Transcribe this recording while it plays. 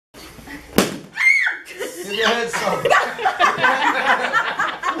Give your head some.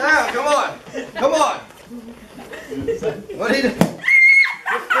 Now, come on. Come on. What are you doing?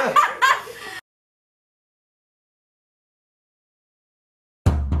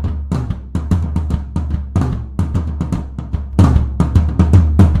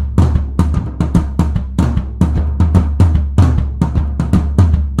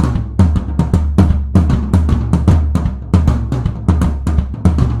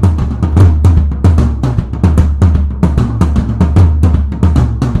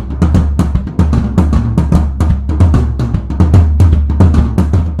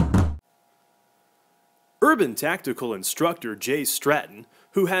 Urban Tactical Instructor Jay Stratton,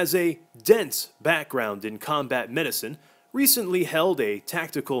 who has a dense background in combat medicine, recently held a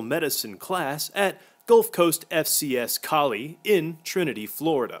tactical medicine class at Gulfcoast FCS Kali in Trinity,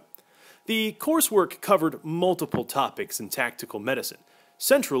 Florida. The coursework covered multiple topics in tactical medicine,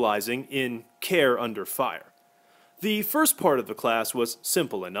 centralizing in care under fire. The first part of the class was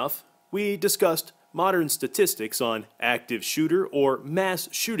simple enough. We discussed modern statistics on active shooter or mass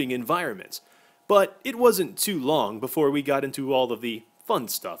shooting environments, but it wasn't too long before we got into all of the fun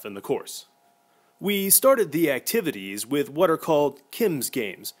stuff in the course. We started the activities with what are called Kim's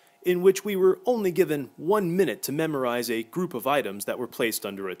games, in which we were only given 1 minute to memorize a group of items that were placed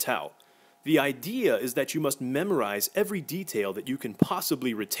under a towel. The idea is that you must memorize every detail that you can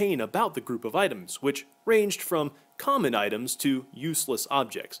possibly retain about the group of items, which ranged from common items to useless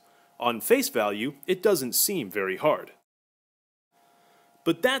objects. On face value, it doesn't seem very hard.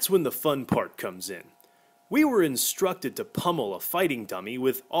 But that's when the fun part comes in. We were instructed to pummel a fighting dummy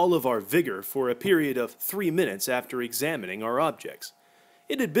with all of our vigor for a period of 3 minutes after examining our objects.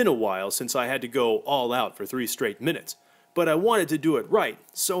 It had been a while since I had to go all out for 3 straight minutes, but I wanted to do it right,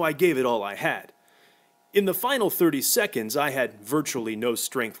 so I gave it all I had. In the final 30 seconds, I had virtually no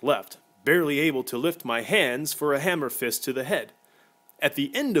strength left, barely able to lift my hands for a hammer fist to the head. At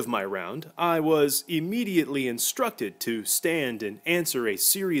the end of my round, I was immediately instructed to stand and answer a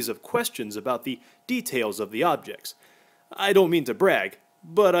series of questions about the details of the objects. I don't mean to brag,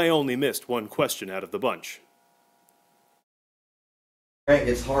 but I only missed 1 question out of the bunch. Grant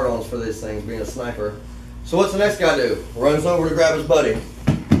gets hard-ons for these things, being a sniper. So what's the next guy do? Runs over to grab his buddy.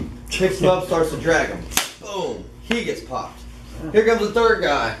 Picks him up, starts to drag him. Boom. He gets popped. Here comes the third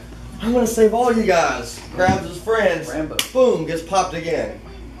guy. I'm going to save all you guys. Grabs his friends. Rambo. Boom. Gets popped again.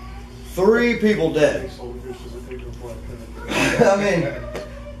 3 people dead. I mean,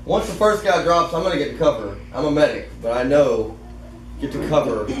 once the first guy drops, I'm going to get to cover. I'm a medic, but I know get to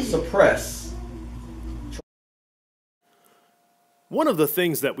cover, suppress. One of the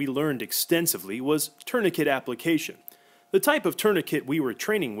things that we learned extensively was tourniquet application. The type of tourniquet we were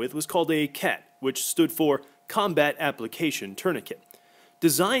training with was called a CAT, which stood for Combat Application Tourniquet.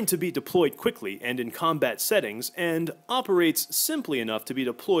 Designed to be deployed quickly and in combat settings, and operates simply enough to be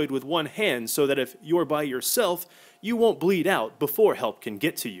deployed with 1 hand so that if you're by yourself, you won't bleed out before help can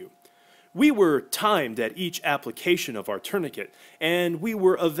get to you. We were timed at each application of our tourniquet, and we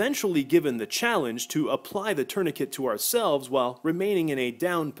were eventually given the challenge to apply the tourniquet to ourselves while remaining in a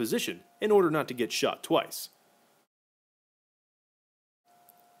down position in order not to get shot twice.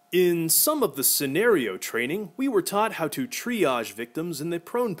 In some of the scenario training, we were taught how to triage victims in the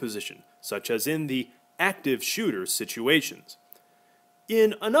prone position, such as in the active shooter situations.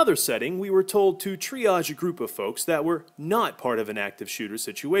 In another setting, we were told to triage a group of folks that were not part of an active shooter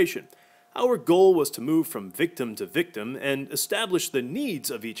situation. Our goal was to move from victim to victim and establish the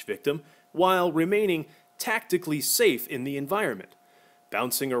needs of each victim while remaining tactically safe in the environment.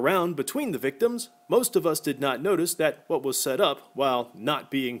 Bouncing around between the victims, most of us did not notice that what was set up, while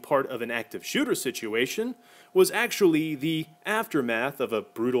not being part of an active shooter situation, was actually the aftermath of a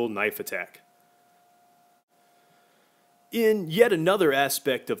brutal knife attack. In yet another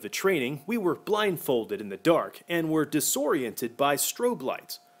aspect of the training, we were blindfolded in the dark and were disoriented by strobe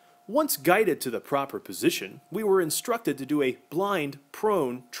lights. Once guided to the proper position, we were instructed to do a blind,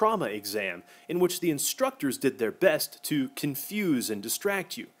 prone trauma exam in which the instructors did their best to confuse and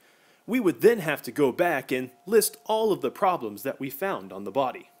distract you. We would then have to go back and list all of the problems that we found on the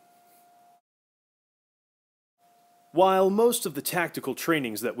body. While most of the tactical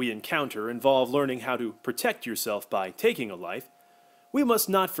trainings that we encounter involve learning how to protect yourself by taking a life, we must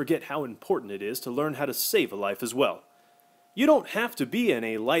not forget how important it is to learn how to save a life as well. You don't have to be in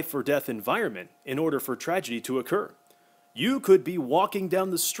a life-or-death environment in order for tragedy to occur. You could be walking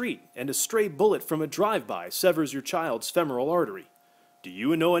down the street and a stray bullet from a drive-by severs your child's femoral artery. Do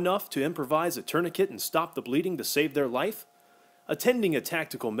you know enough to improvise a tourniquet and stop the bleeding to save their life? Attending a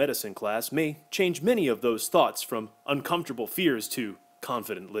tactical medicine class may change many of those thoughts from uncomfortable fears to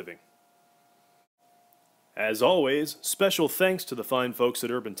confident living. As always, special thanks to the fine folks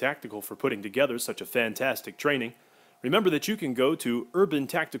at Urban Tactical for putting together such a fantastic training. Remember that you can go to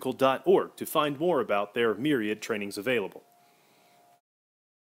urbantactical.org to find more about their myriad trainings available.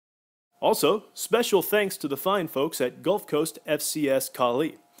 Also, special thanks to the fine folks at Gulfcoast FCS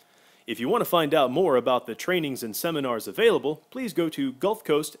Kali. If you want to find out more about the trainings and seminars available, please go to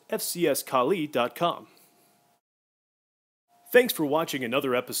gulfcoastfcskali.com. Thanks for watching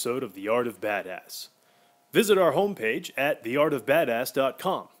another episode of The Art of Badass. Visit our homepage at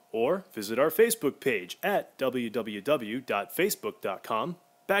theartofbadass.com or visit our Facebook page at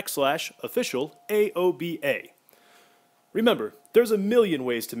www.facebook.com/official AOBA. Remember, there's a million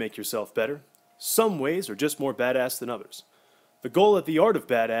ways to make yourself better. Some ways are just more badass than others. The goal at The Art of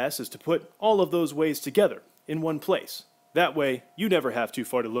Badass is to put all of those ways together in one place. That way, you never have too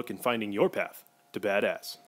far to look in finding your path to badass.